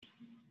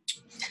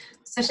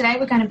So today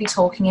we're going to be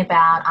talking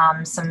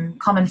about some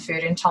common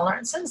food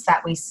intolerances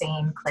that we see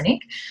in clinic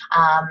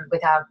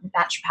with our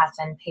naturopath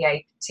and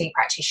PAT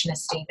practitioner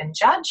Stephen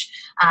Judge,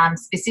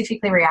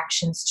 specifically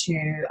reactions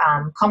to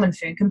common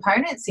food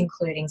components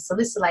including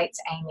salicylates,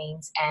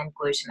 amines and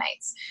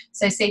glutamates.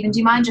 So Stephen, do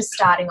you mind just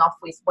starting off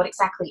with what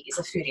exactly is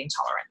a food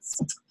intolerance?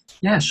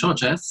 Yeah, sure,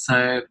 Jess.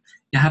 So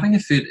having a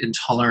food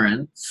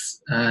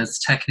intolerance is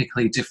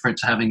technically different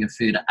to having a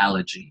food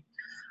allergy.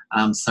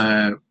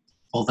 So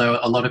although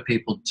a lot of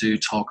people do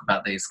talk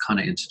about these kind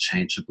of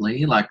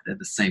interchangeably, like they're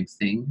the same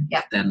thing,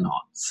 Yep. they're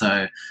not.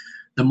 So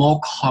the more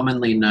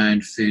commonly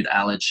known food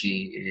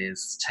allergy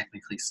is,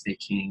 technically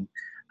speaking,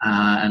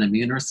 an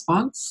immune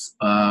response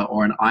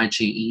or an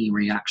IgE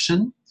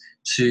reaction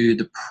to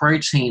the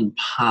protein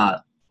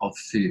part of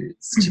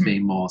foods, to be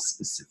more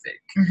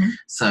specific.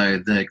 So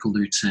the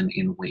gluten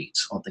in wheat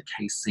or the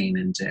casein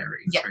in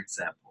dairy, Yep. for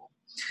example.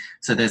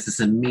 So there's this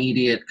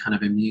immediate kind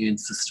of immune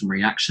system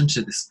reaction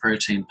to this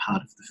protein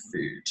part of the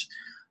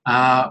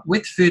food.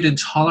 With food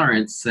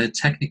intolerance, there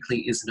technically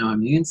is no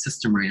immune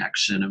system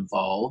reaction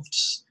involved,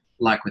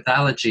 like with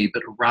allergy,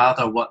 but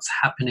rather what's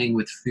happening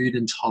with food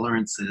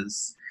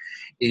intolerances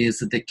is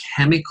that the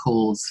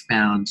chemicals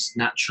found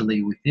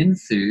naturally within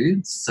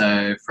foods,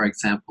 so for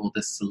example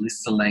the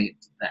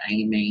salicylate, the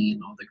amine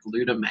or the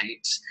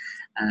glutamate,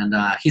 and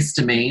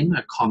histamine,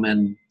 a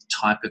common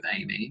type of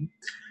amine,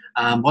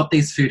 what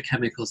these food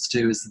chemicals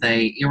do is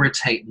they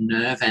irritate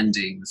nerve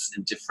endings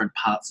in different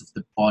parts of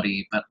the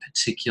body, but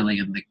particularly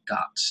in the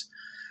gut.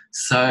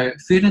 So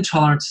food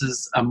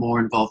intolerances are more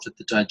involved with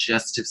the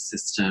digestive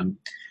system,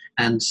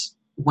 and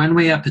when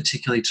we are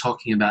particularly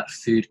talking about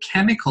food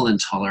chemical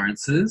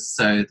intolerances,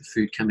 so the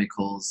food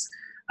chemicals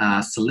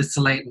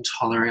salicylate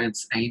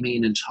intolerance,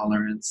 amine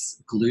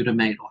intolerance,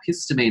 glutamate or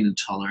histamine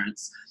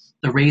intolerance,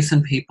 the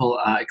reason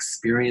people are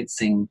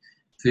experiencing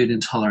food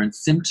intolerance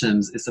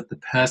symptoms is that the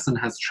person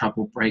has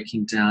trouble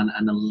breaking down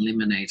and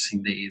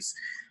eliminating these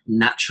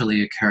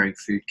naturally occurring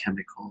food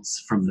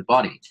chemicals from the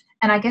body.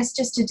 And I guess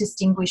just to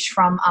distinguish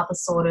from other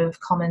sort of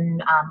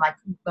common,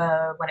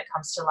 when it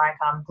comes to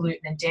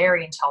gluten and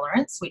dairy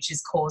intolerance, which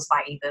is caused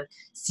by either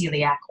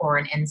celiac or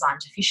an enzyme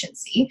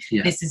deficiency,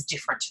 this is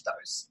different to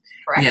those,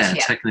 correct? Yeah,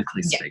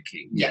 technically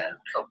speaking,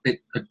 Cool.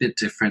 a bit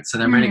different. So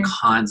there are many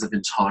kinds of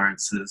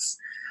intolerances,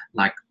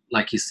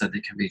 like you said,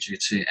 they can be due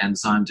to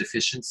enzyme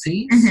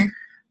deficiencies.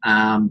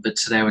 But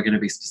today we're going to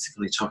be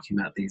specifically talking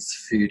about these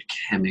food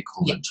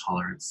chemical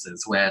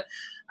intolerances where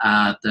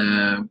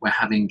we're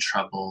having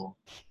trouble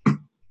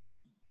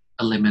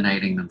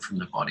eliminating them from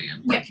the body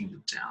and breaking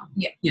them down.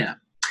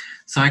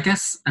 So I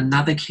guess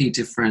another key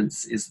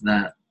difference is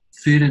that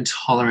food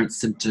intolerance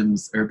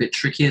symptoms are a bit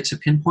trickier to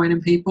pinpoint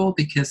in people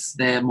because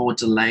they're more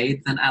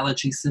delayed than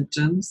allergy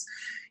symptoms.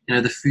 You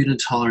know, the food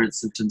intolerance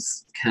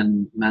symptoms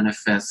can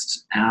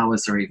manifest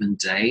hours or even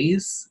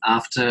days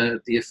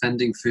after the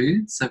offending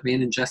foods have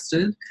been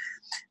ingested,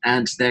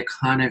 and they're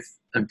kind of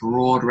a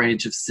broad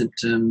range of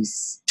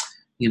symptoms.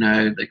 You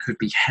know, there could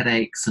be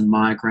headaches and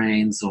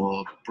migraines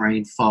or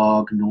brain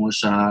fog,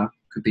 nausea,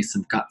 could be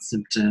some gut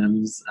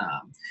symptoms,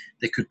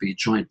 there could be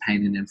joint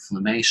pain and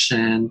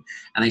inflammation,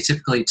 and they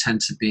typically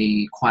tend to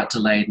be quite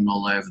delayed and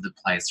all over the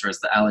place, whereas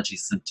the allergy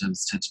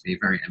symptoms tend to be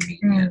very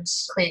immediate.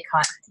 Clear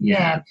cut.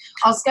 Yeah.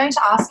 I was going to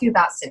ask you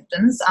about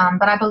symptoms,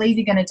 but I believe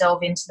you're going to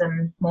delve into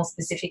them more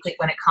specifically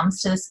when it comes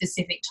to the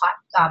specific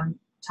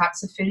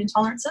types of food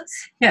intolerances?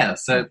 Yeah,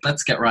 so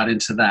let's get right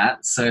into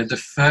that. So the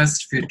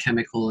first food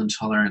chemical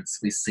intolerance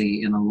we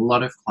see in a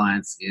lot of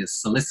clients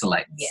is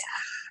salicylates. Yeah.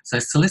 So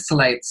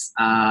salicylates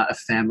are a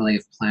family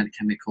of plant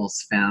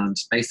chemicals found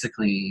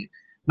basically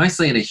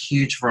mostly in a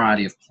huge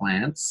variety of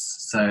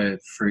plants, so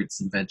fruits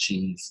and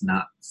veggies,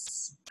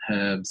 nuts,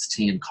 herbs,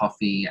 tea and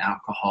coffee,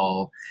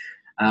 alcohol.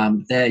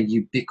 They're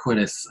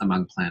ubiquitous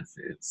among plant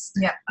foods.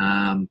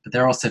 But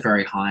they're also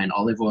very high in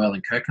olive oil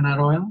and coconut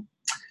oil.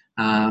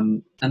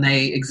 And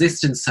they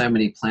exist in so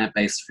many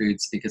plant-based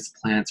foods because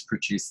plants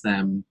produce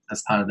them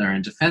as part of their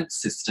own defense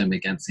system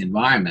against the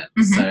environment.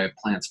 So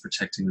plants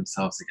protecting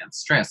themselves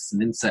against stress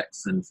and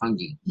insects and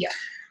fungi.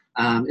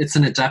 It's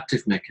an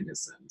adaptive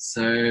mechanism.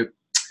 So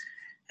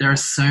there are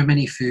so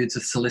many foods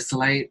with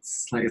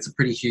salicylates, like it's a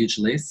pretty huge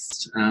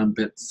list,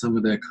 but some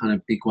of the kind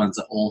of big ones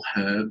are all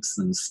herbs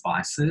and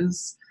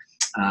spices.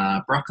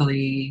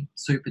 Broccoli,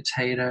 sweet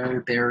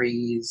potato,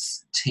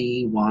 berries,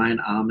 tea, wine,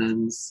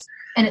 almonds.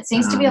 And it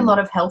seems to be a lot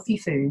of healthy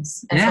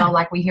foods as well.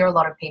 Like we hear a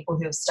lot of people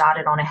who have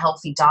started on a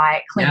healthy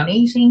diet, clean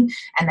eating,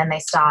 and then they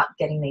start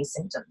getting these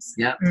symptoms.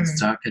 They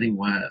start getting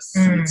worse.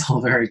 It's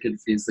all very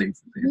confusing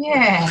for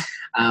people.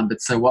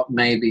 But so what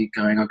may be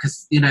going on?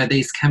 Because, you know,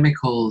 these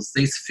chemicals,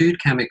 these food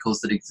chemicals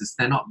that exist,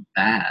 they're not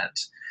bad.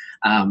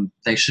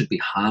 They should be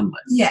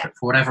harmless. But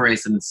for whatever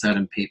reason, in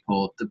certain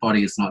people, the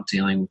body is not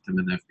dealing with them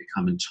and they've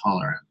become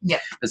intolerant.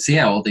 But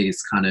so, all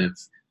these kind of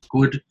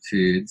good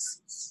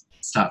foods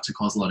start to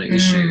cause a lot of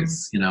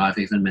issues. You know, I've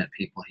even met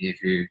people here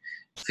who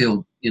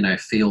feel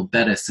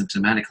better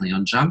symptomatically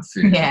on junk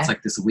food. It's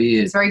like this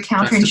weird, it's very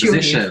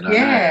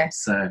counterintuitive.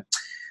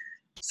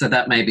 So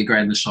that may be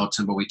great in the short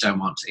term, but we don't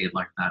want to eat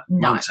like that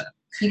long term.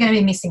 You're going to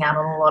be missing out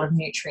on a lot of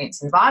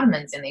nutrients and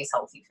vitamins in these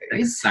healthy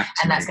foods. Exactly.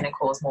 And that's going to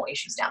cause more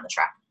issues down the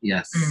track.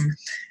 Yes.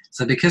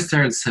 So because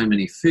they're in so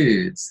many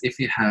foods, if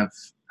you have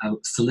a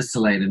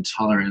salicylate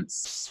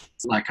intolerance,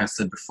 like I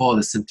said before,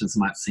 the symptoms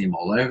might seem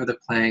all over the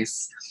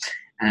place,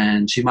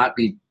 and you might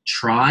be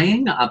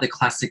trying other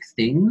classic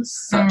things,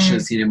 such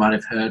as, you might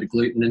have heard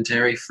gluten and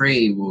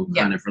dairy-free will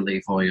kind of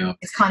relieve all your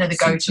It's kind of the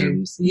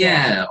go-to.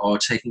 Yeah, or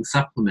taking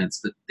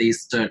supplements, but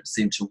these don't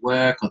seem to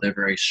work, or they're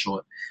very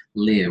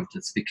short-lived.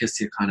 It's because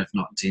you're kind of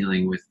not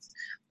dealing with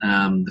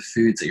the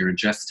foods that you're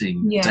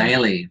ingesting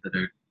daily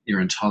that you're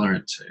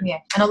intolerant to. Yeah,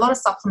 and a lot of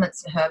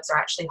supplements and herbs are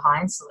actually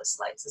high in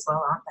salicylates as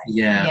well, aren't they?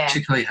 Yeah,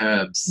 particularly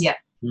herbs. Yeah.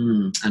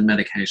 And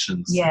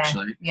medications,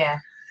 actually. Yeah.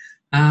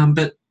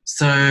 But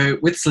so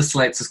with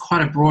salicylates, there's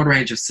quite a broad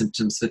range of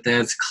symptoms, but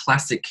there's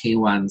classic key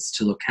ones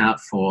to look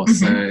out for.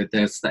 So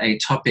there's the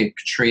atopic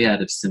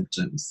triad of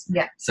symptoms.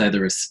 Yeah. So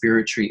the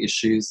respiratory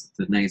issues,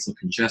 the nasal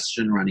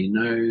congestion, runny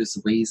nose,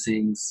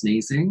 wheezing,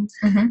 sneezing,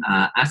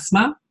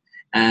 asthma,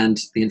 and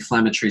the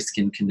inflammatory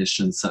skin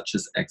conditions such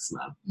as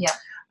eczema.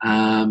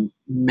 Yeah.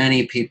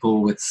 Many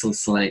people with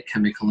salicylate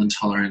chemical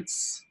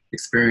intolerance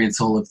experience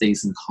all of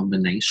these in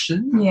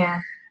combination. Yeah.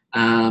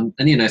 And,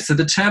 so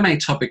the term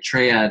atopic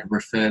triad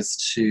refers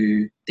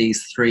to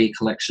these three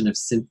collection of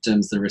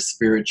symptoms, the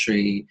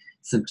respiratory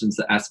symptoms,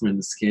 the asthma and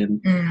the skin.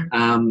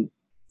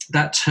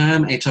 That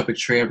term atopic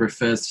triad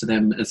refers to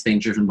them as being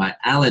driven by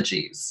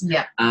allergies.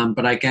 Yeah.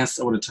 But I guess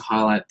I wanted to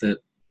highlight that,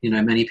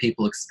 many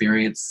people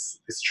experience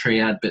this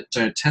triad but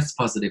don't test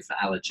positive for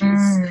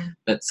allergies.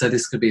 But so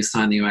this could be a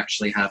sign that you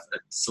actually have a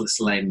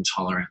salicylate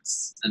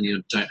intolerance and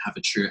you don't have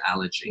a true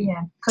allergy.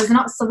 Yeah, because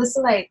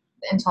salicylate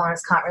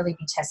intolerance can't really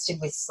be tested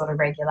with sort of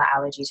regular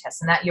allergy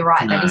tests, and that you're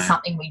right, that is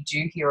something we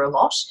do hear a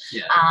lot.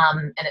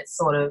 And it's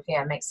sort of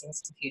makes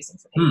things confusing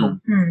for people.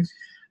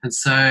 And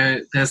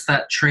so there's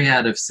that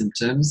triad of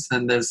symptoms.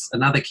 Then there's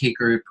another key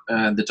group,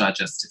 the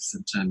digestive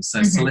symptoms.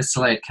 So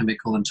salicylate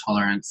chemical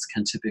intolerance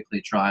can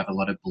typically drive a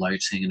lot of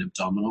bloating and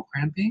abdominal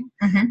cramping,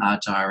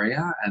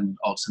 diarrhea and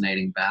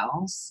alternating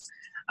bowels,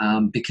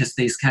 because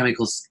these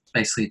chemicals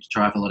basically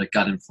drive a lot of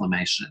gut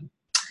inflammation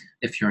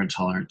if you're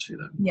intolerant to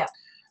them. Yeah.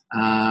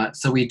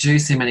 So we do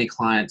see many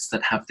clients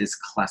that have this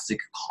classic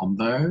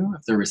combo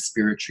of the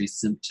respiratory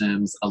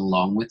symptoms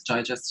along with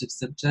digestive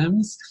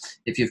symptoms.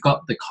 If you've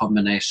got the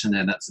combination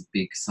there, that's a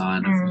big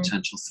sign of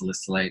potential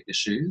salicylate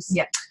issues.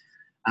 Yeah.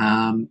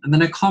 And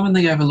then a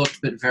commonly overlooked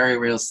but very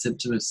real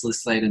symptom of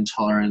salicylate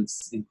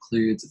intolerance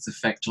includes its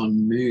effect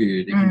on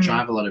mood. It can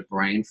drive a lot of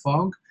brain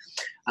fog,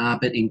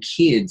 but in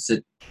kids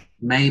it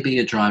may be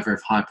a driver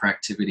of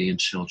hyperactivity in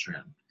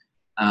children.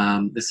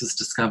 This was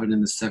discovered in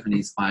the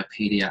 70s by a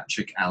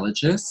pediatric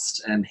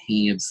allergist, and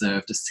he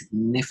observed a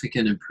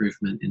significant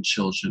improvement in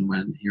children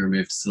when he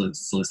removed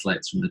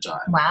salicylates from the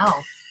diet.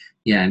 Wow.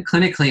 Yeah, and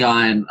clinically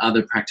I and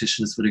other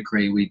practitioners would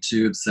agree we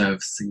do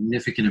observe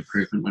significant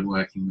improvement when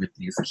working with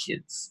these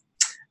kids.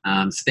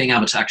 So being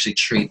able to actually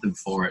treat them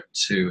for it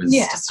too is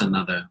just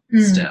another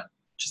step,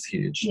 which is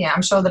huge. Yeah,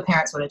 I'm sure the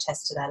parents would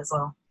attest to that as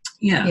well.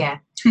 Yeah.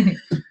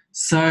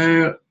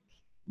 So,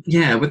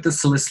 with the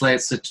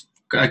salicylates,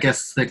 I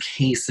guess the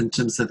key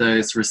symptoms are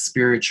those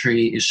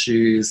respiratory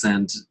issues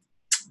and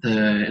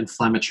the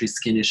inflammatory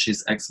skin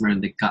issues, eczema,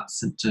 and the gut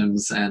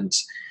symptoms, and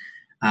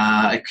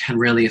it can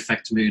really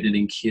affect mood, and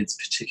in kids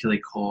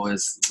particularly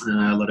cause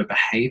a lot of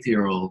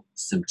behavioural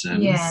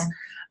symptoms. Yeah.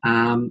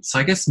 So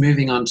I guess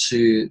moving on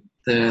to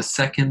the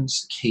second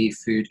key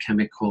food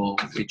chemical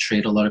we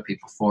treat a lot of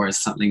people for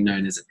is something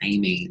known as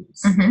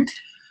amines.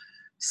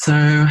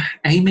 So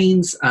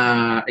amines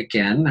are,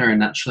 again, they're a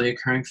naturally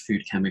occurring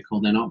food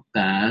chemical. They're not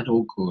bad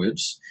or good.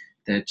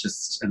 They're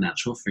just a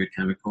natural food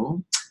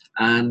chemical.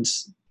 And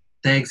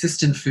they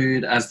exist in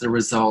food as the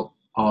result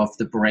of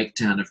the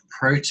breakdown of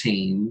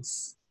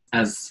proteins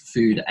as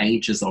food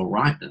ages or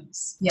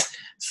ripens. Yeah.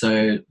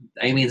 So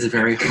amines are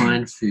very high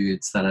in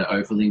foods that are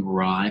overly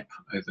ripe,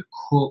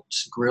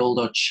 overcooked, grilled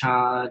or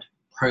charred,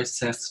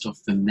 processed or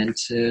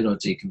fermented or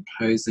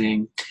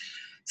decomposing.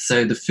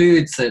 So the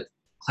foods that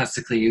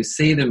classically you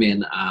see them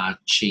in are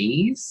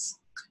cheese,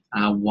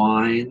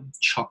 wine,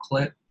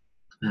 chocolate,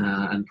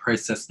 and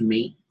processed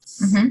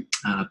meats,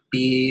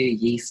 beer,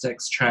 yeast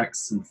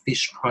extracts, and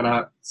fish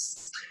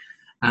products.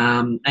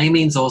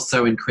 Amines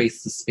also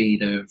increase the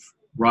speed of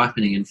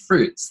ripening in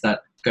fruits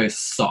that go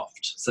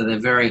soft. So they're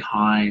very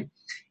high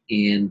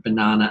in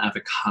banana,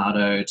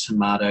 avocado,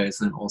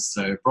 tomatoes, and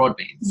also broad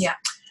beans. Yeah.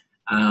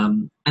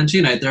 And,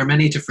 there are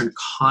many different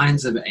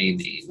kinds of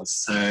amines.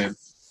 So,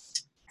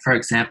 for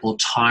example,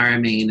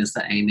 tyramine is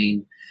the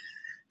amine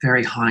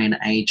very high in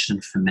aged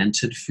and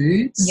fermented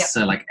foods. Yep.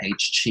 So like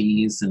aged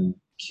cheese and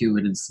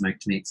cured and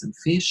smoked meats and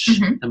fish.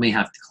 Then we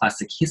have the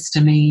classic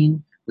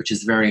histamine, which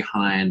is very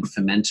high in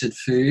fermented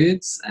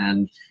foods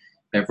and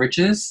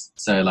beverages.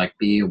 So like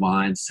beer,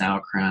 wine,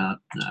 sauerkraut,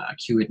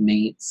 cured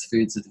meats,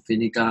 foods with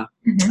vinegar,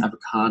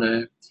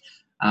 avocado.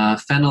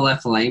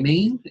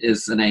 Phenylethylamine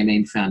is an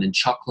amine found in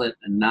chocolate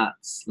and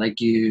nuts,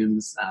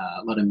 legumes,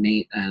 a lot of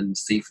meat and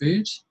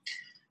seafood.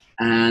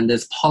 And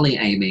there's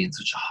polyamines,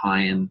 which are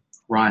high in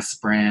rice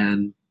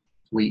bran,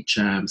 wheat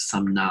germs,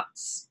 some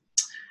nuts.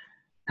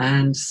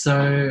 And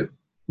so,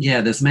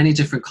 yeah, there's many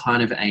different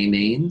kind of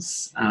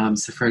amines.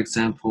 So, for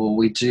example,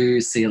 we do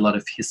see a lot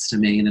of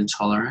histamine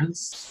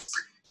intolerance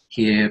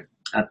here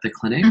at the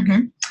clinic.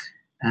 Mm-hmm.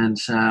 And,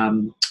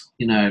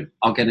 you know,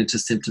 I'll get into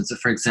symptoms. So,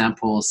 for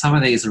example, some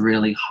of these are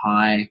really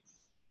high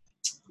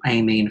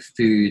amine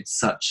foods,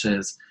 such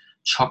as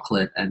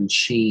chocolate and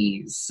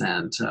cheese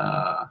and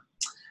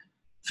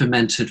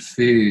fermented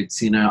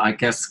foods. You know, I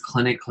guess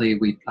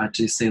clinically I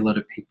do see a lot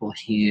of people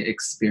here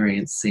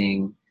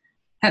experiencing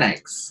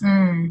headaches.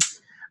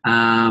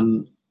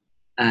 And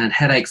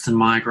headaches and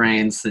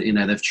migraines that, you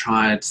know, they've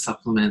tried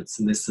supplements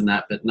and this and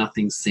that, but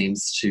nothing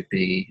seems to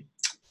be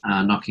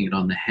knocking it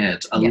on the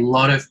head. A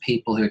lot of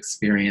people who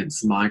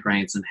experience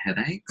migraines and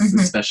headaches,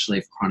 especially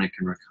if chronic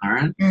and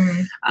recurrent,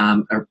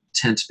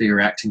 tend to be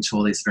reacting to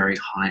all these very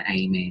high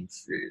amine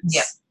foods.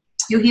 Yep.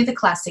 You'll hear the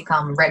classic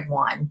red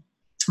wine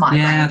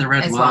migraine. Yeah, the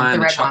red wine,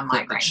 the red chocolate,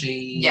 wine migraine. The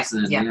cheese,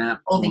 and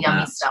all the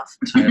yummy stuff.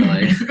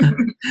 Totally.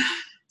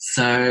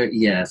 So,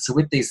 yeah, so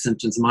with these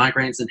symptoms,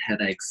 migraines and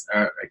headaches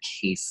are a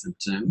key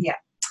symptom. Yeah.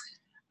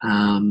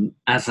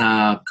 As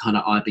are kind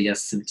of IBS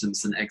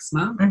symptoms and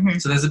eczema.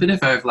 So there's a bit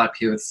of overlap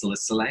here with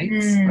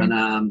salicylates.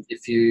 But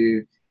if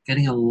you're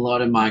getting a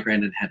lot of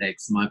migraine and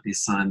headaches, it might be a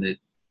sign that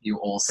you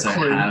also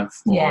have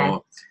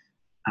or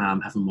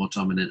have a more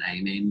dominant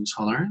amine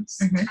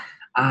intolerance.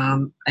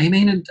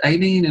 Amine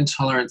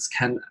intolerance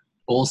can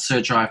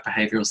also drive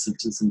behavioural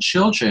symptoms in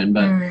children,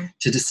 but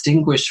to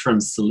distinguish from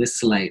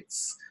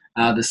salicylates,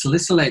 the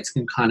salicylates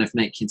can kind of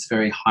make kids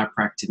very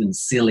hyperactive and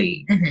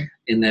silly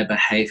in their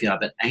behaviour,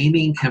 but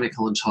amine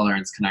chemical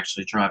intolerance can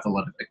actually drive a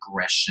lot of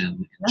aggression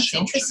in That's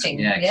children. interesting.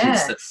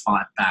 Kids that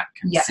fight back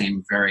can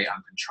seem very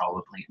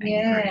uncontrollably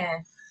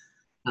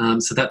angry.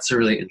 So that's a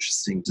really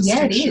interesting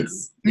distinction. Yeah, it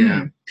is.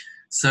 Yeah.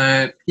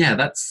 So, yeah,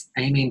 that's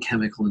amine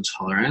chemical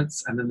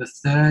intolerance. And then the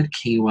third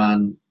key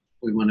one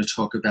we want to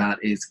talk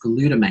about is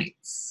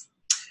glutamates.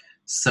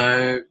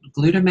 So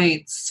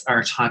glutamates are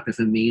a type of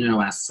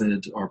amino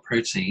acid or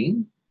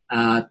protein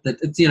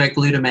that, you know,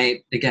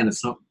 glutamate, again,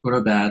 it's not good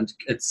or bad.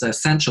 It's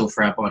essential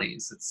for our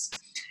bodies.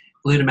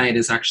 Glutamate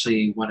is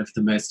actually one of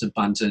the most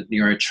abundant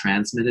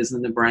neurotransmitters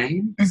in the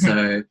brain.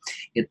 So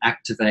it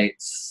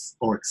activates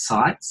or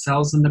excites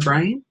cells in the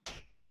brain.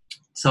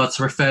 So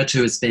it's referred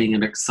to as being an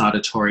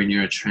excitatory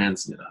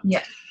neurotransmitter.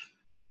 Yeah.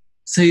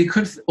 So you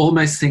could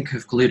almost think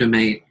of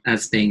glutamate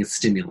as being a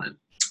stimulant.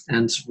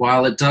 And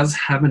while it does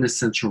have an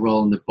essential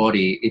role in the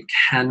body, it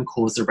can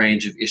cause a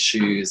range of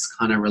issues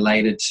kind of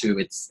related to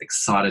its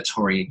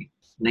excitatory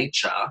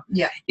nature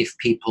if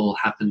people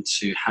happen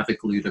to have a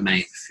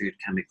glutamate food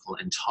chemical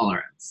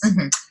intolerance.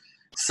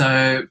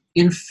 So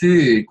in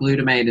food,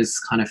 glutamate is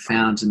kind of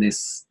found in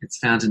it's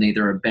found in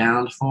either a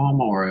bound form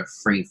or a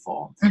free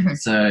form.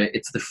 So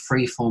it's the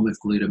free form of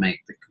glutamate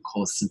that can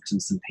cause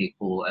symptoms in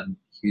people and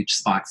huge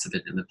spikes of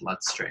it in the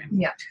bloodstream.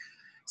 Yeah.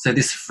 So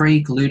this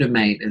free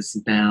glutamate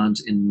is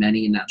bound in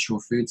many natural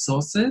food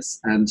sources,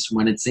 and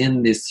when it's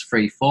in this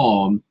free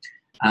form,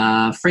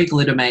 free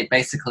glutamate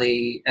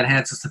basically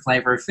enhances the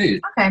flavour of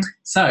food. Okay.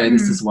 So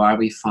this is why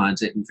we find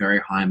it in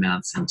very high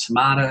amounts in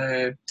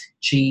tomato,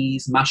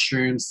 cheese,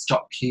 mushrooms,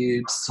 stock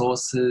cubes,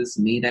 sauces,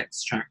 meat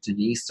extract and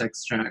yeast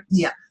extract.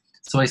 Yeah.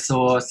 Soy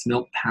sauce,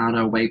 milk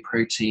powder, whey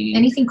protein.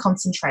 Anything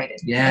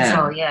concentrated as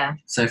well,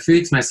 So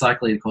foods most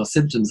likely to cause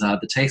symptoms are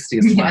the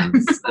tastiest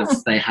ones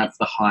as they have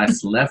the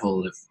highest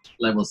levels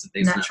of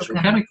these natural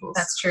chemicals.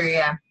 That's true,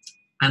 yeah.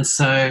 And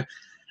so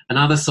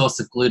another source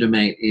of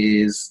glutamate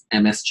is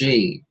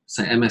MSG.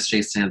 So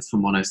MSG stands for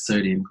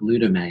monosodium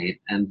glutamate,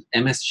 and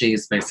MSG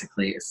is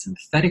basically a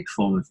synthetic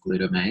form of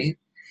glutamate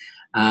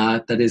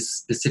that is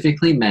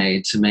specifically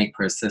made to make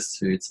processed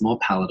foods more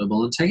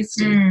palatable and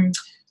tasty.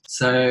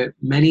 So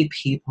many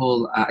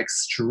people are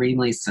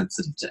extremely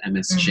sensitive to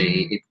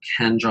MSG. It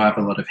can drive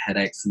a lot of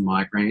headaches and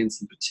migraines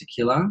in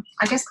particular.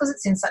 I guess because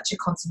it's in such a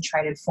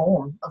concentrated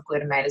form of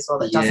glutamate as well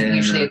that doesn't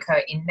usually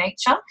occur in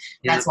nature.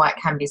 That's why it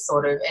can be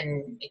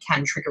and it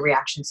can trigger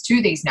reactions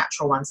to these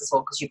natural ones as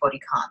well because your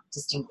body can't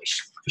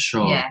distinguish. For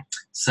sure. Yeah.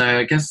 So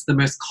I guess the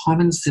most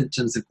common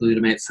symptoms of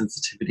glutamate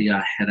sensitivity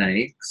are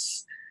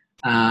headaches.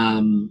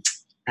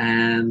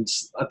 And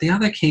the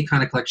other key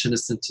kind of collection of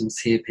symptoms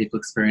here people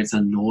experience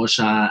are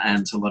nausea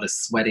and a lot of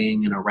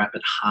sweating and a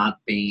rapid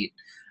heartbeat,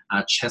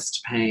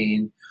 chest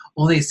pain,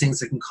 all these things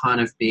that can kind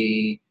of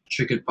be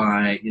triggered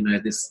by, you know,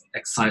 this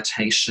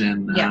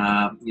excitation,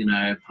 you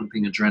know,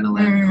 pumping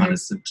adrenaline kind of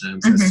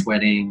symptoms, so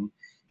sweating,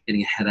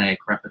 getting a headache,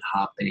 rapid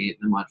heartbeat,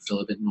 they might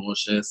feel a bit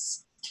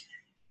nauseous.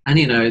 And,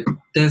 you know,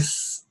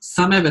 there's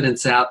some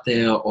evidence out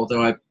there,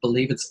 although I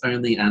believe it's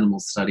only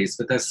animal studies,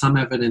 but there's some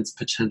evidence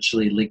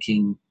potentially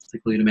linking the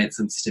glutamate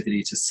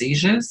sensitivity to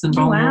seizures in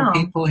vulnerable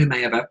people who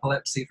may have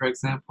epilepsy, for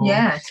example.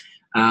 Yeah.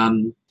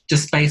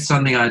 Just based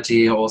on the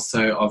idea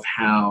also of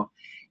how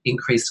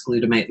increased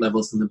glutamate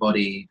levels in the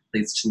body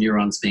leads to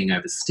neurons being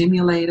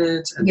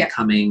overstimulated and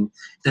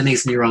then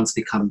these neurons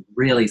become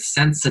really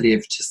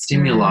sensitive to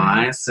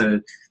stimuli. So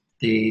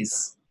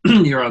these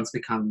neurons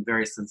become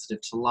very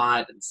sensitive to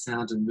light and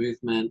sound and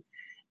movement.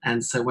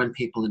 And so when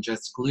people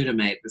ingest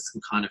glutamate, this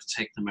can kind of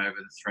take them over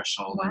the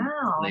threshold and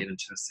lead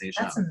into a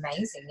seizure. That's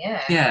amazing,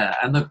 yeah. Yeah,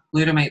 and the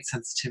glutamate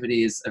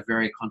sensitivity is a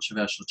very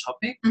controversial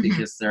topic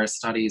because there are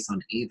studies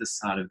on either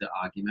side of the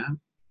argument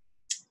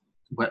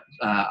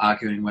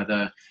arguing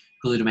whether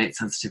glutamate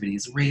sensitivity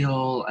is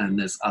real, and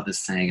there's others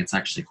saying it's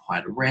actually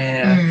quite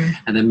rare.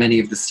 And then many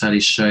of the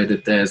studies show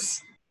that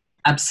there's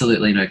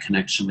absolutely no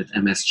connection with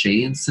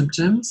MSG in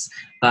symptoms,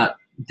 but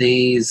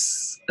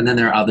and then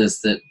there are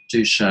others that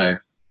do show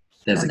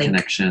there's a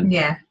connection.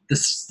 Yeah. The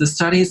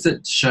studies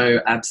that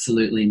show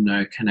absolutely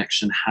no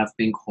connection have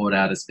been called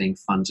out as being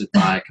funded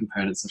by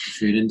components of the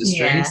food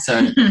industry. Yeah.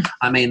 So,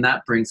 I mean,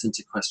 that brings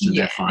into question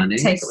their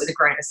findings. Take it with a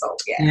grain of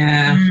salt,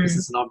 This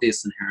is an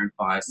obvious inherent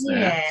bias there.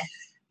 Yeah.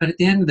 But at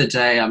the end of the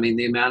day, I mean,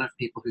 the amount of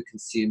people who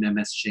consume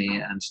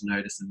MSG and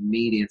notice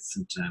immediate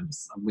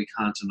symptoms, we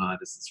can't deny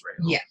this is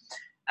real. Yeah.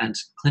 And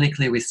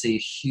clinically, we see a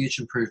huge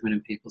improvement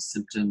in people's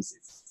symptoms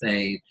if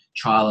they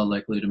trial a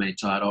low glutamate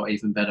diet, or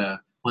even better,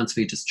 once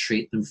we just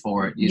treat them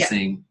for it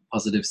using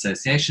positive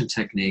association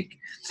technique.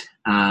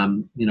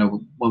 When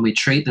we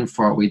treat them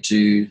for it, we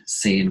do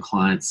see in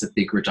clients a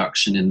big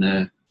reduction in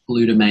the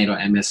glutamate or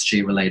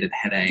MSG related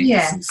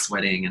headaches and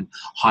sweating and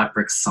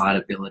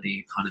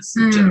hyperexcitability kind of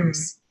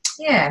symptoms.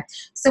 Yeah.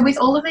 So with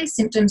all of these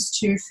symptoms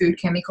to food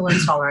chemical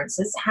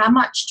intolerances, how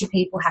much do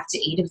people have to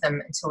eat of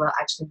them until they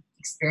actually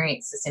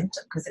experience the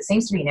symptom? Because it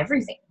seems to be in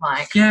everything.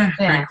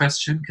 Great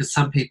question. Because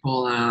some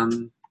people,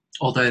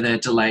 although they're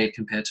delayed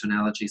compared to an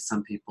allergy,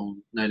 some people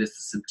notice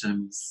the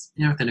symptoms,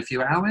 within a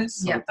few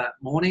hours or that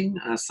morning.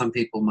 Some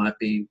people might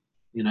be,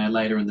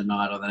 later in the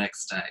night or the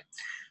next day.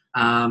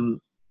 And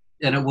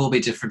it will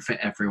be different for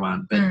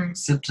everyone, but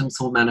symptoms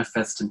will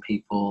manifest in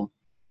people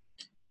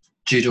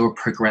due to a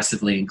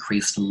progressively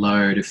increased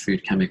load of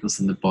food chemicals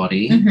in the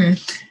body.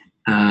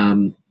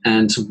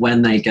 And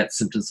when they get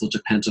symptoms will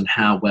depend on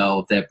how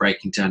well they're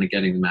breaking down and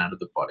getting them out of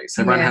the body.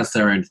 So everyone has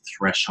their own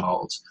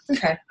threshold.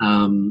 Okay.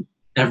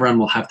 Everyone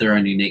will have their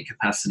own unique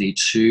capacity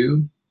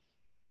to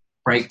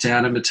break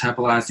down and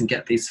metabolize and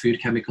get these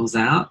food chemicals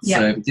out.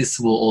 So this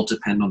will all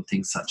depend on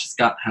things such as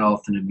gut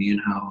health and immune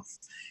health,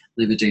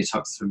 liver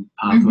detox from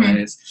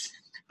pathways.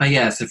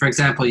 But so for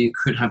example, you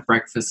could have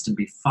breakfast and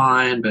be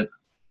fine, but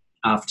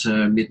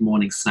after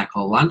mid-morning snack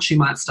or lunch, you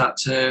might start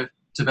to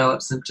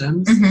develop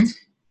symptoms.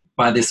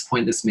 By this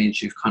point, this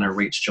means you've kind of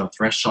reached your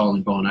threshold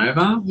and gone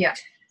over. Yeah.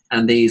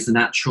 And these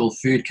natural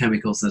food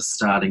chemicals are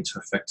starting to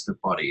affect the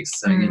body.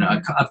 So,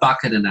 a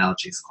bucket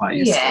analogy is quite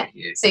useful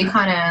here. So you're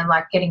kind of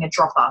like getting a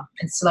dropper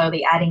and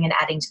slowly adding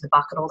to the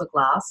bucket or the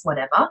glass,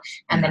 whatever,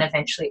 and then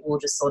eventually it will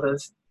just sort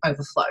of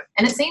overflow.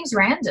 And it seems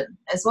random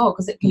as well,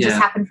 because it can just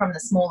happen from the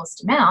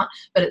smallest amount,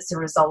 but it's a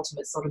result of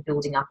it sort of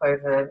building up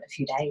over a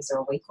few days or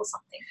a week or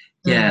something.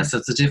 So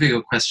it's a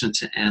difficult question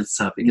to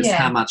answer because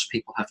how much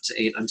people have to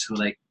eat until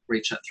they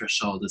reach that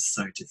threshold is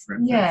so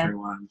different for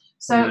everyone.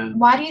 So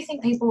why do you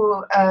think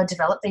people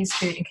develop these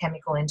food and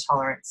chemical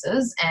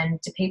intolerances,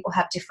 and do people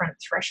have different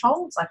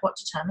thresholds? Like, what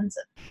determines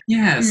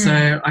it?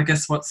 So I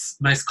guess what's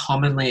most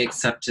commonly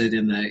accepted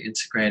in the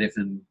integrative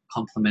and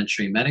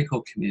complementary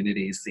medical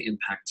community is the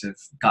impact of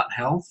gut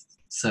health.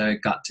 So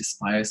gut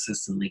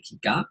dysbiosis and leaky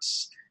gut,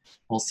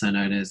 also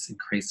known as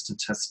increased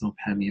intestinal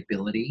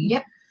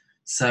permeability.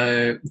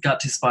 So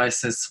gut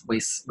dysbiosis,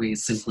 we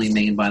simply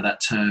mean by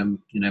that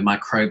term,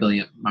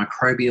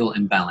 microbial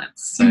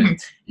imbalance. So an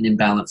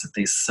imbalance of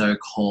these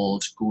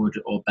so-called good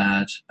or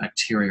bad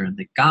bacteria in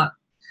the gut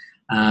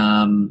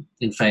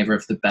in favour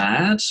of the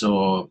bad,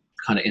 or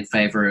kind of in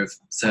favour of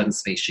certain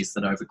species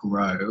that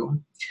overgrow.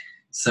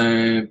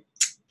 So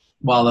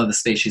while other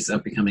species are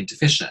becoming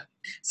deficient.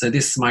 So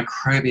this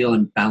microbial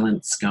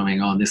imbalance going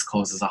on, this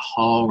causes a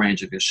whole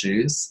range of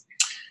issues.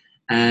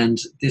 And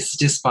this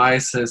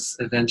dysbiosis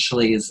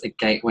eventually is a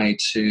gateway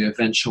to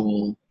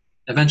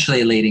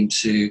eventually leading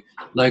to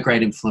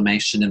low-grade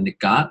inflammation in the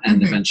gut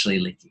and eventually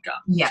leaky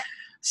gut.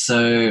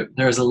 So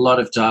there is a lot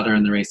of data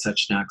in the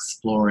research now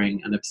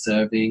exploring and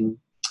observing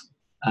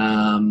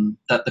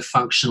that the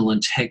functional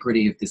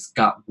integrity of this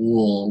gut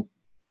wall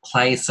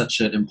plays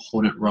such an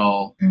important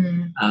role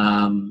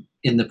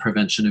in the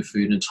prevention of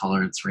food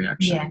intolerance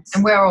reactions. Yeah,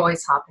 and we're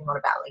always harping on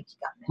about leaky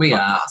gut. We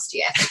are.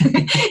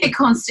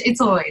 It's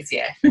always,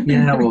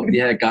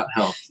 gut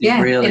health. You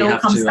really it all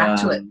have comes to,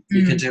 back to it.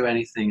 You can do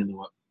anything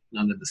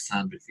under the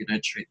sun, but if you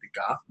don't treat the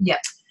gut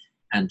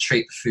and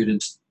treat the food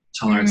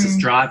intolerance as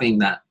driving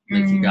that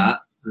leaky gut,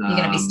 you're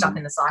going to be stuck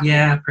in the cycle.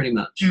 Yeah, pretty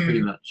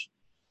much.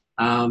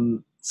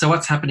 So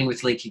what's happening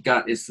with leaky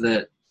gut is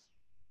that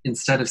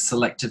instead of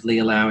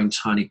selectively allowing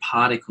tiny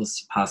particles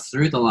to pass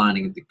through the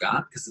lining of the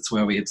gut, because it's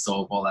where we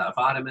absorb all our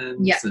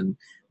vitamins and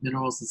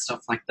minerals and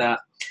stuff like that,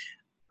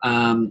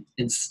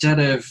 instead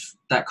of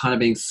that kind of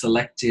being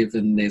selective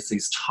and there's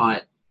these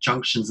tight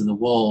junctions in the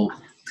wall,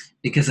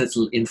 because it's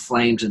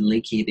inflamed and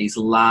leaky, these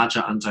larger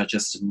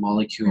undigested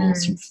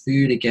molecules from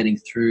food are getting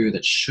through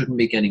that shouldn't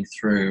be getting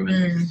through,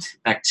 and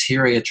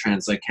bacteria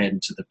translocate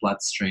into the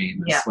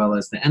bloodstream, as well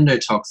as the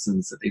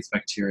endotoxins that these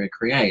bacteria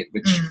create,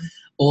 which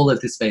all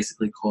of this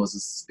basically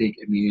causes big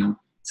immune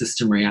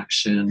system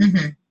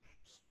reaction.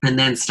 and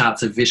then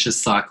starts a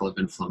vicious cycle of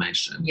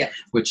inflammation,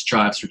 which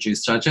drives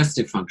reduced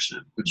digestive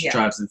function, which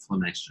drives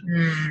inflammation.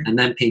 And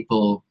then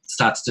people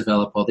start to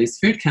develop all these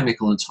food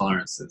chemical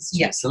intolerances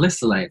to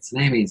salicylates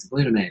and amines,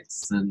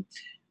 glutamates, and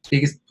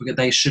because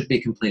they should be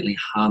completely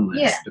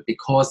harmless. But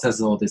because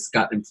there's all this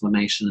gut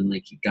inflammation and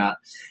leaky gut,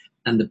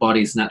 and the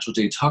body's natural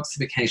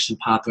detoxification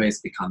pathways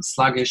become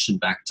sluggish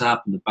and backed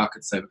up and the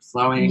bucket's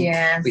overflowing,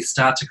 we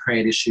start to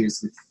create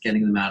issues with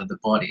getting them out of the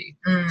body.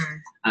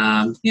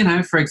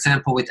 For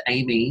example, with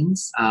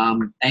amines,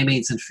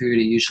 amines in food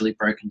are usually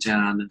broken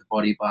down in the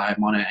body by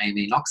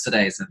monoamine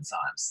oxidase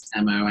enzymes,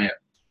 MOA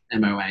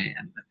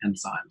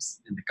enzymes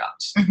in the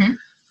gut.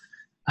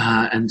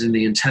 And in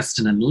the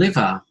intestine and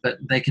liver, but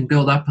they can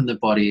build up in the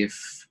body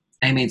if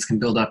amines can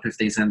build up if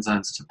these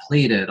enzymes are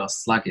depleted or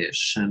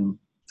sluggish, and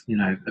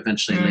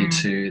eventually lead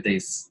to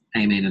these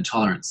amine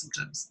intolerance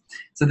symptoms.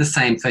 So the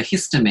same for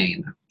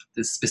histamine,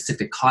 the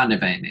specific kind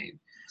of amine.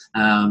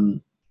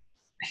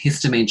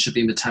 Histamine should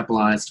be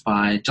metabolized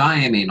by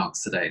diamine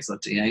oxidase or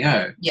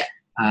DAO.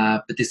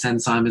 But this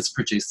enzyme is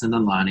produced in the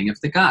lining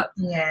of the gut.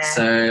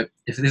 So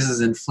if this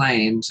is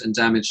inflamed and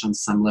damaged on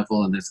some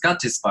level and there's gut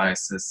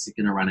dysbiosis, you're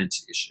going to run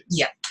into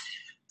issues.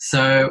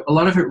 So a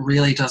lot of it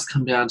really does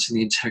come down to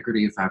the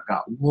integrity of our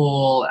gut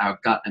wall, our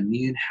gut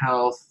immune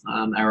health,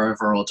 our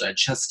overall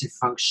digestive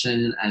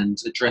function, and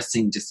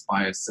addressing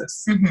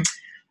dysbiosis.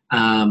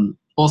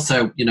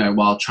 Also,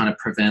 while trying to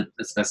prevent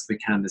as best we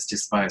can this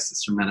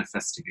dysbiosis from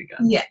manifesting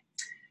again.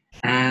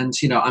 And,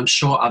 I'm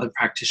sure other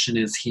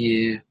practitioners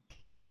hear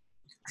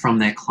from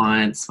their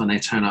clients when they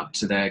turn up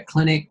to their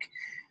clinic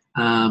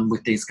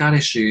with these gut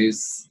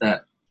issues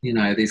that,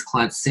 these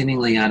clients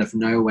seemingly out of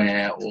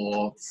nowhere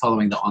or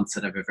following the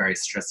onset of a very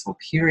stressful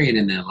period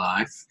in their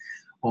life,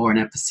 or an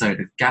episode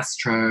of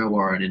gastro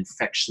or an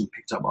infection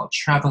picked up while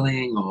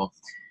traveling, or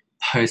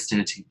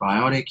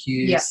post-antibiotic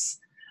use.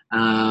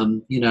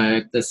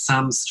 There's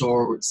some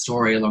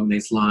story along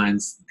these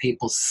lines.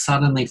 People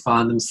suddenly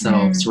find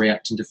themselves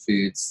reacting to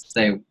foods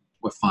they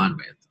were fine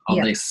with,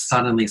 or they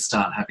suddenly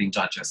start having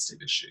digestive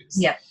issues.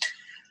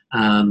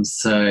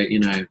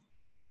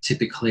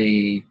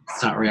 Typically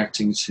start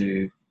reacting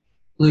to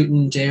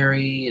gluten,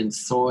 dairy, and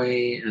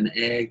soy, and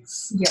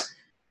eggs.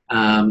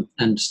 And,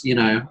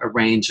 a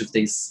range of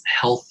these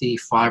healthy,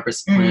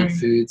 fibrous plant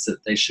foods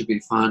that they should be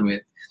fine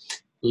with,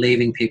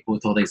 leaving people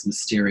with all these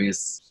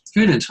mysterious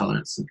food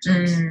intolerance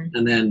symptoms.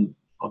 And then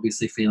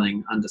obviously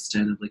feeling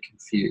understandably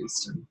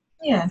confused and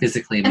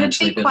physically and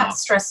mentally it'd be quite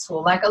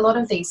stressful. Like a lot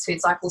of these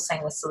foods, like we're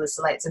saying with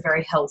salicylates, are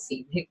very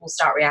healthy. People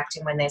start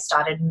reacting when they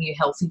started a new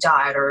healthy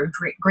diet or a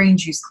green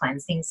juice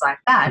cleanse, things like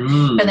that.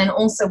 But then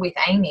also with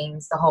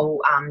amines, the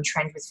whole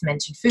trend with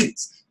fermented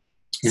foods.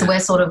 So we're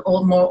sort of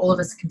all of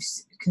us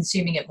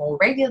consuming it more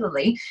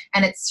regularly,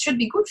 and it should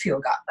be good for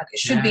your gut. Like it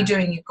should be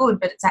doing you good,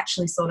 but it's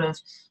actually sort of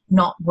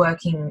not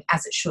working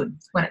as it should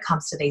when it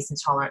comes to these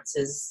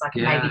intolerances. Like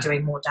it may be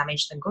doing more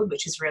damage than good,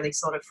 which is really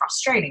sort of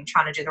frustrating,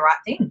 trying to do the right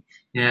thing.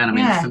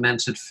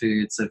 Fermented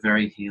foods are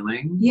very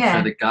healing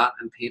for the gut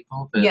and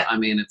people, but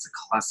it's a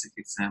classic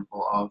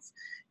example of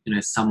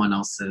someone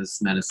else's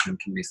medicine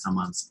can be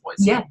someone's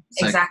poison.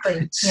 So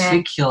exactly.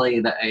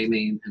 Particularly the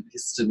amine and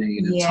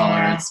histamine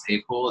intolerance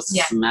people are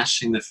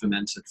smashing the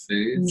fermented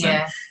foods.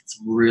 And it's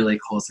really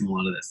causing a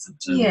lot of their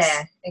symptoms.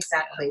 Yeah,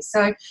 exactly.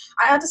 So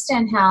I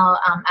understand how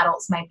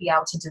adults may be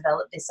able to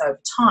develop this over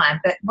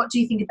time, but what do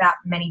you think about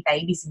many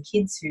babies and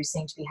kids who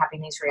seem to be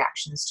having these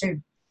reactions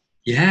too?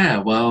 Yeah,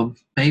 well,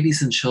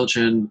 babies and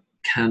children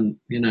can,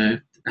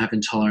 have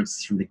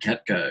intolerances from the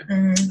get-go.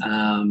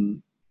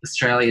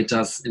 Australia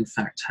does, in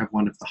fact, have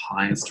one of the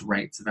highest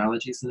rates of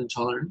allergies and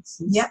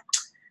intolerances.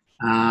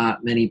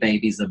 Many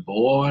babies are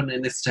born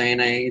in this day and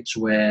age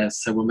when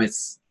we're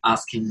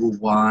asking, well,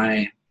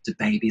 why do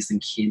babies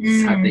and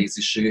kids have these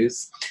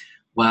issues?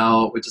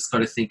 Well, we just got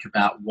to think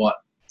about what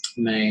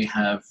may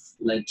have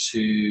led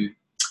to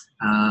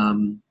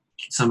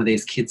some of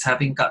these kids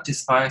having gut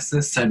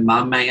dysbiosis. So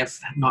mum may have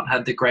not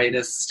had the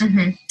greatest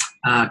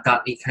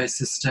gut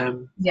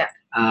ecosystem.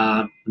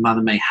 The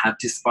mother may have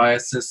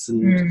dysbiosis,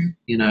 and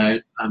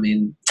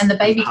and the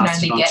baby can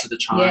only get the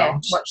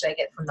child. what they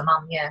get from the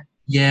mum.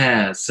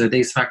 So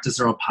these factors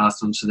are all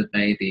passed on to the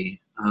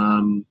baby.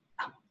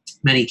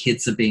 Many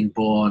kids are being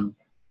born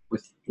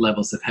with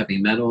levels of heavy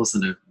metals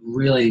and a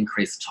really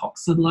increased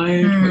toxin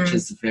load, which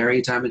is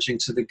very damaging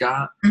to the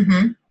gut.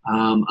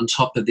 On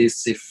top of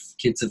this, if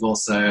kids have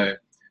also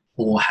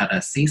had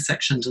a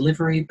C-section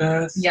delivery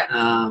birth,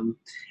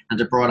 and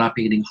are brought up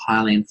eating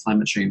highly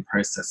inflammatory and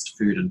processed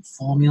food and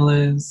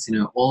formulas,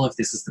 all of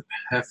this is the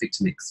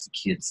perfect mix for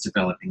kids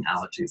developing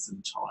allergies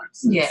and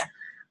intolerances.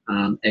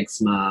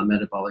 Eczema,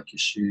 metabolic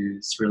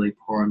issues, really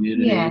poor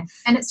immunity.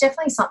 And it's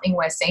definitely something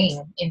we're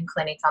seeing in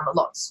clinic.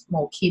 Lots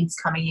more kids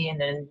coming in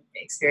and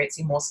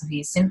experiencing more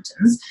severe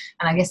symptoms.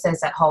 And I guess there's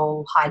that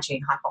whole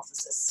hygiene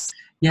hypothesis.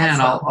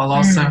 And I'll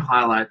also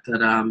highlight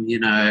that,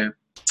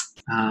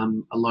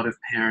 a lot of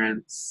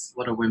parents, a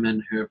lot of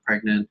women who are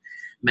pregnant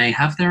may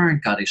have their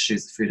own gut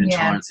issues, food Yeah.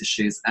 intolerance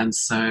issues. And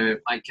so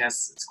I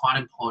guess it's quite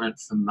important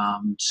for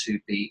mum to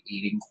be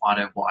eating quite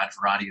a wide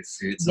variety of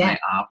foods when Yeah. they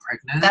are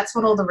pregnant. That's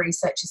what all the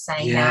research is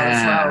saying now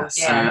as well.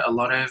 So a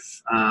lot of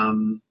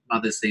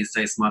mothers these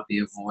days might be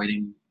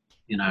avoiding,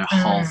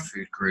 whole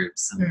food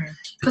groups and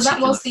because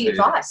that was the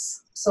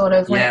advice, sort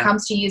of, when it Yeah.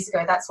 comes to years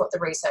ago. That's what the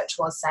research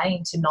was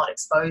saying, to not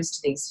expose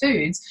to these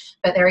foods.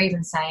 But they're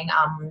even saying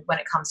when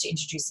it comes to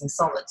introducing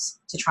solids,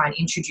 to try and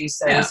introduce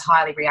those Yeah.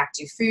 highly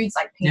reactive foods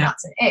like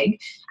peanuts and egg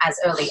as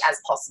early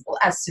as possible,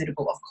 as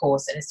suitable, of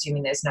course, and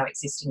assuming there's no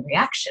existing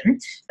reaction.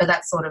 But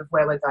that's sort of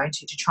where we're going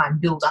to try and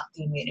build up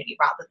the immunity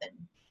rather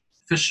than.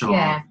 For sure.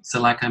 Yeah.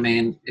 So,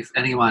 if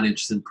anyone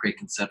interested in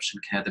preconception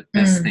care, the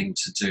best thing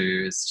to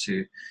do is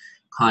to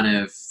kind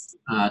of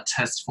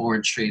test for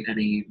and treat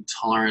any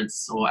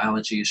intolerance or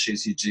allergy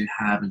issues you do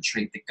have, and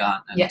treat the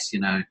gut,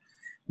 and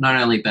not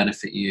only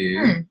benefit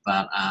you,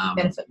 but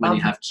Benefit when mum.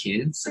 you have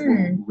kids, it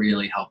will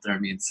really help their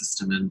immune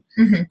system,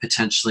 and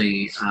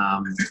potentially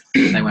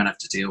they won't have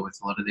to deal with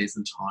a lot of these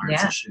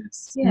intolerance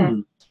issues. Yeah.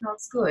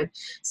 That's good.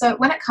 So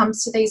when it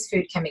comes to these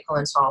food chemical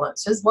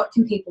intolerances, what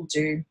can people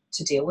do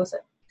to deal with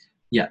it?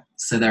 Yeah,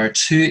 so there are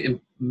two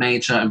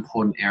major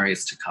important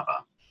areas to cover.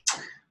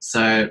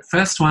 So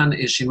first one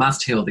is you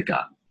must heal the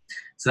gut.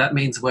 So that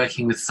means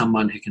working with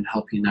someone who can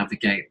help you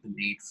navigate the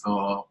need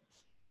for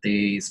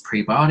these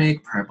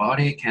prebiotic,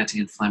 probiotic,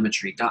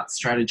 anti-inflammatory gut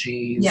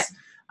strategies,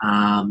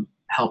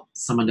 help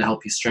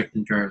you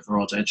strengthen your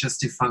overall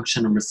digestive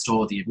function and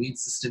restore the immune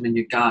system in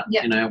your gut,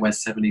 where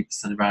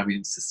 70% of our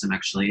immune system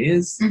actually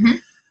is.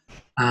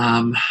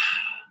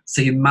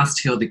 So you must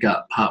heal the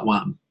gut, part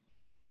one.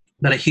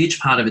 But a huge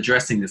part of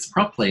addressing this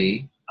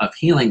properly, of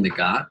healing the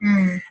gut,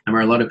 and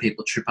where a lot of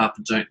people trip up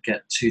and don't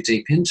get too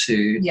deep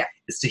into,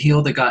 is to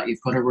heal the gut.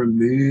 You've got to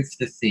remove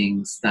the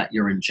things that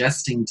you're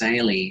ingesting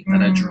daily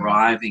that are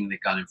driving the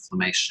gut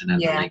inflammation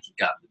and the leaky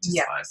gut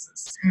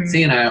dysbiosis.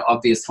 So,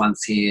 obvious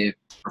ones here,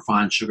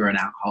 refined sugar and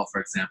alcohol, for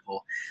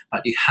example,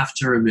 but you have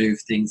to remove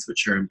things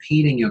which are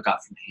impeding your gut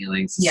from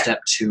healing. So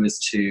step two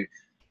is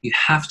you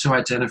have to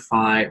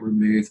identify,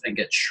 remove, and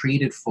get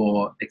treated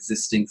for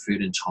existing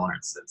food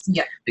intolerances.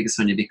 Because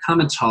when you become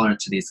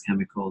intolerant to these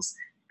chemicals,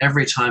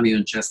 every time you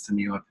ingest them,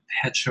 you are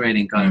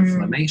perpetuating gut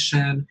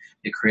inflammation,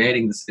 you're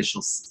creating this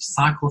vicious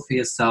cycle for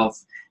yourself,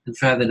 and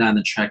further down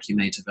the track, you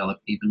may develop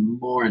even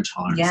more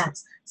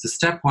intolerances. So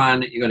step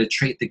one, you got to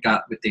treat the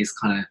gut with these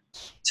kind of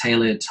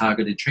tailored,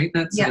 targeted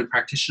treatments as a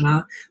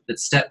practitioner. But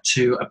step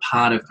two, a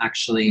part of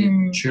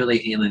actually truly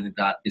healing the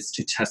gut, is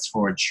to test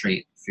for and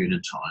treat food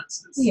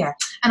intolerances. Yeah,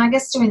 and I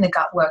guess doing the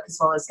gut work as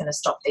well is going to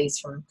stop these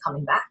from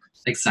coming back.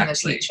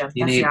 Exactly. In the future.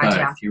 You That's need the both.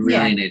 idea. You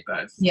really need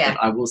both. Yeah.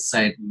 But I will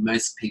say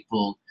most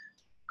people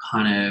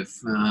kind of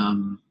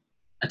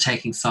are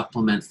taking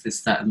supplements, this,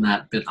 that, and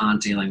that, but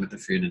aren't dealing with the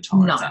food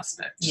intolerance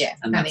aspect. Yeah,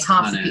 and only that's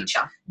half kind the of,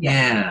 picture.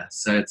 Yeah,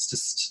 so it's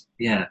just,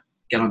 get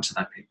onto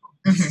that, people.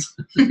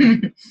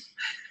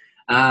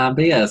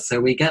 So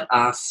we get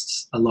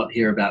asked a lot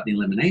here about the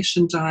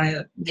elimination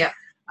diet,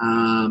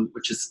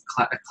 which is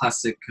a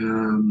classic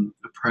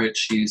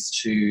approach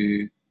used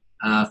to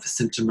for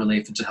symptom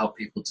relief and to help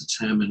people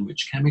determine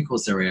which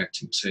chemicals they're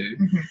reacting to.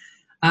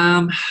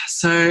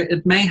 So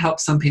it may help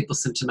some people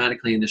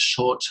symptomatically in the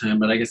short term,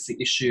 but I guess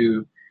the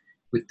issue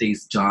with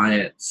these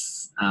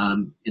diets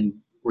in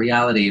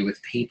reality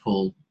with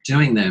people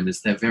doing them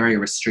is they're very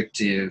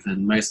restrictive,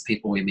 and most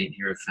people we meet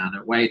here have found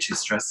it way too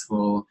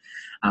stressful.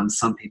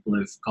 Some people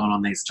have gone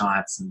on these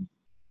diets and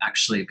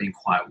actually been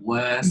quite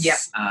worse.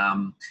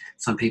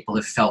 Some people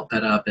have felt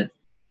better, but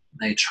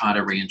they try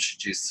to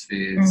reintroduce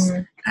foods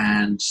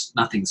and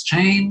nothing's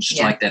changed,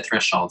 like their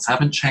thresholds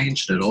haven't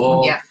changed at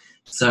all.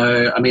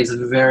 So, it's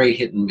a very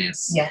hit and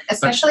miss. Yeah,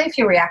 especially if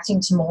you're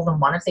reacting to more than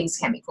one of these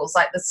chemicals.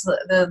 Like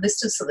the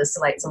list of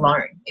salicylates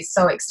alone is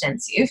so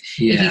extensive.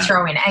 If you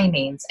throw in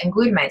amines and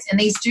glutamates, and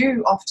these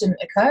do often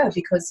occur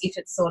because if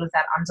it's sort of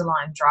that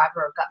underlying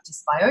driver of gut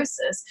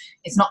dysbiosis,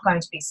 it's not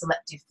going to be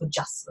selective for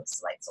just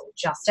salicylates or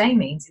just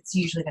amines. It's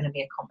usually going to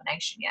be a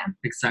combination,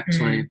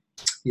 Exactly.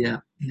 Yeah.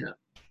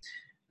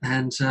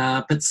 And,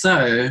 but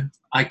so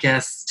I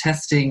guess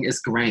testing is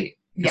great.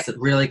 Because it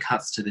really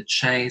cuts to the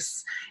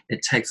chase.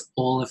 It takes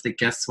all of the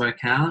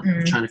guesswork out,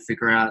 trying to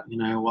figure out,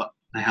 what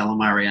the hell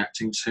am I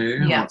reacting to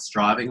and what's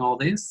driving all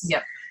this.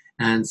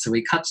 And so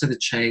we cut to the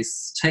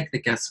chase, take the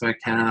guesswork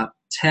out,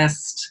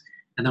 test,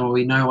 and then when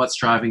we know what's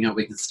driving it,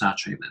 we can start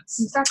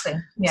treatments. Exactly.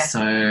 Yeah.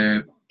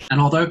 So,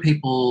 and although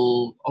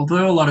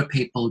a lot of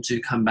people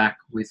do come back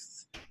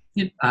with,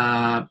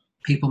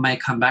 people may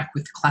come back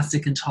with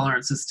classic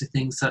intolerances to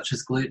things such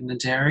as gluten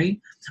and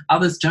dairy.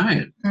 Others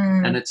don't.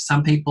 And it's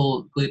some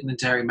people, gluten and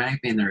dairy may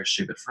have been their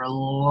issue, but for a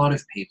lot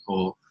of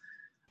people,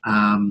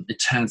 it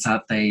turns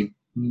out they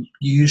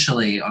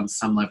usually on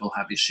some level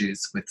have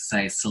issues with,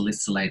 say,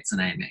 salicylates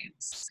and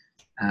amines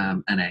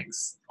and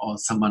eggs. Or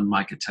someone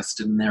might get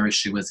tested and their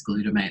issue was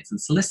glutamates and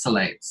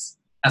salicylates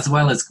as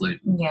well as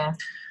gluten. Yeah.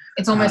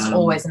 It's almost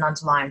always an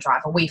underlying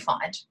driver, we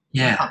find,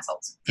 in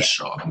consults. For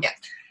sure. Yeah.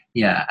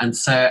 Yeah, and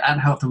so at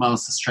Health and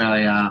Wellness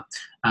Australia,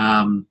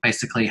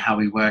 basically how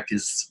we work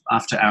is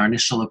after our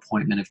initial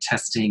appointment of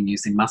testing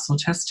using muscle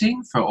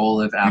testing for all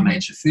of our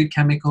major food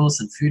chemicals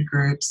and food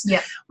groups,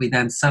 Yep. we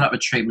then set up a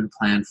treatment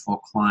plan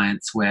for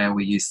clients where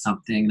we use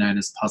something known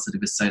as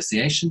positive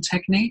association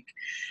technique,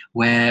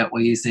 where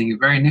we're using a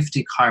very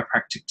nifty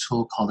chiropractic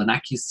tool called an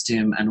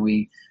AccuStim, and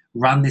we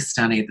run this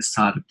down either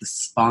side of the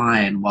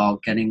spine while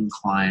getting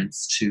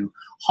clients to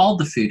hold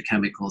the food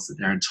chemicals that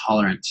they're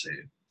intolerant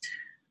to.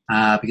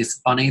 Because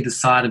on either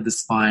side of the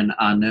spine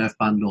are nerve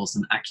bundles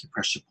and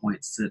acupressure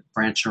points that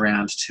branch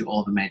around to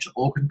all the major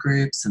organ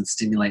groups and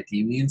stimulate the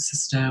immune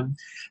system.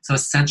 So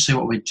essentially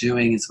what we're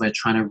doing is we're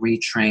trying to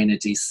retrain or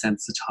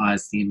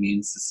desensitize the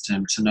immune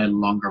system to no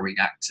longer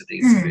react to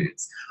these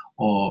foods,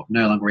 or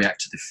no longer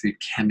react to the food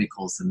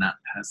chemicals in that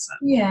person.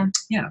 Yeah.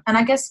 Yeah. And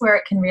I guess where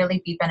it can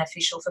really be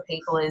beneficial for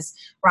people is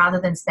rather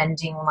than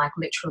spending like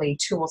literally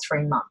 2 or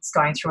 3 months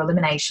going through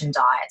elimination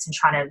diets and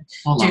trying to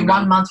do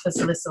 1 month for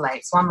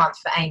salicylates, 1 month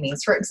for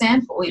amines, for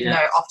example, even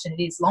though often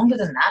it is longer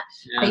than that,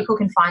 people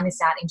can find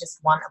this out in just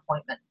one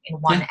appointment in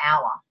 1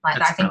 hour.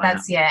 Like I think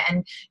that's,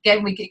 and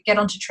again, we get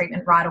onto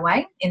treatment right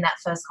away in that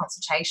first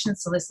consultation.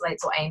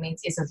 Salicylates or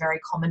amines is a very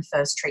common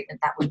first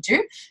treatment that we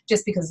do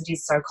just because it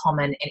is so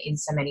common and in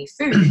so many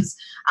foods.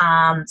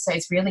 So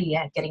it's really,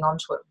 getting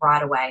onto it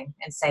right away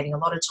and saving a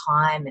lot of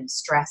time and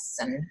stress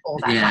and all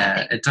that kind of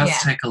thing. It does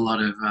take a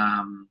lot of,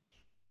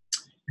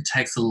 it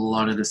takes a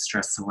lot of the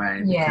stress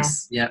away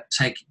because,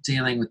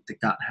 dealing with the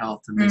gut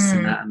health and this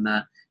and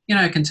that,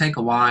 it can take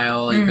a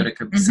while. You've got to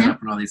set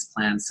up on all these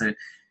plans. So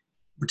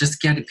we're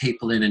just getting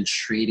people in and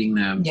treating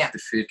them with the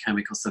food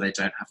chemicals so they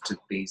don't have to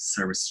be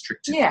so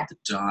restricted with the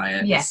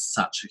diet. Is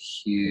such a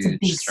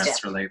huge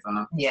stress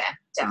reliever. Yeah,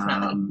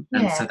 definitely.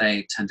 And so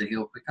they tend to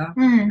heal quicker.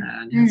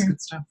 And it's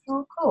good stuff.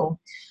 Oh, cool.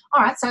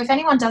 All right. So if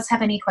anyone does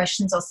have any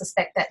questions or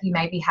suspect that you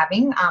may be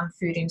having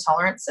food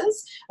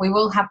intolerances, we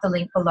will have the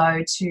link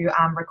below to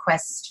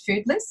request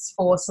food lists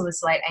for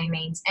salicylate,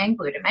 amines and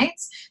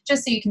glutamates,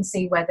 just so you can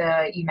see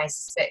whether you may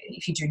suspect,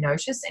 if you do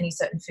notice any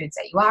certain foods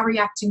that you are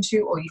reacting to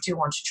or you do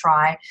want to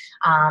try,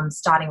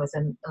 starting with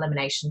an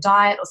elimination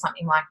diet or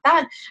something like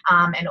that.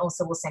 And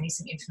also we'll send you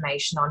some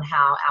information on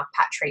how our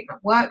PAT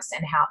treatment works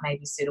and how it may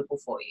be suitable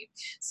for you.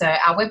 So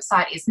our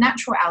website is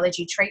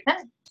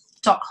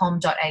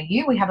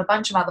naturalallergytreatment.com.au. We have a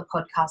bunch of other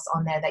podcasts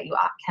on there that you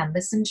can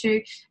listen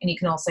to, and you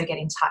can also get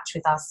in touch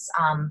with us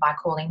by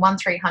calling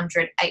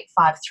 1300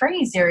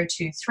 853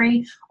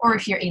 023, or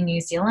if you're in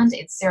New Zealand,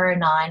 it's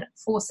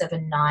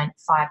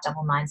 094795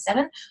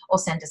 997, or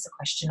send us a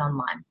question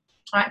online.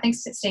 All right,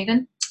 thanks,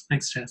 Stephen.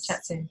 Thanks, Jess.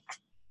 Chat soon.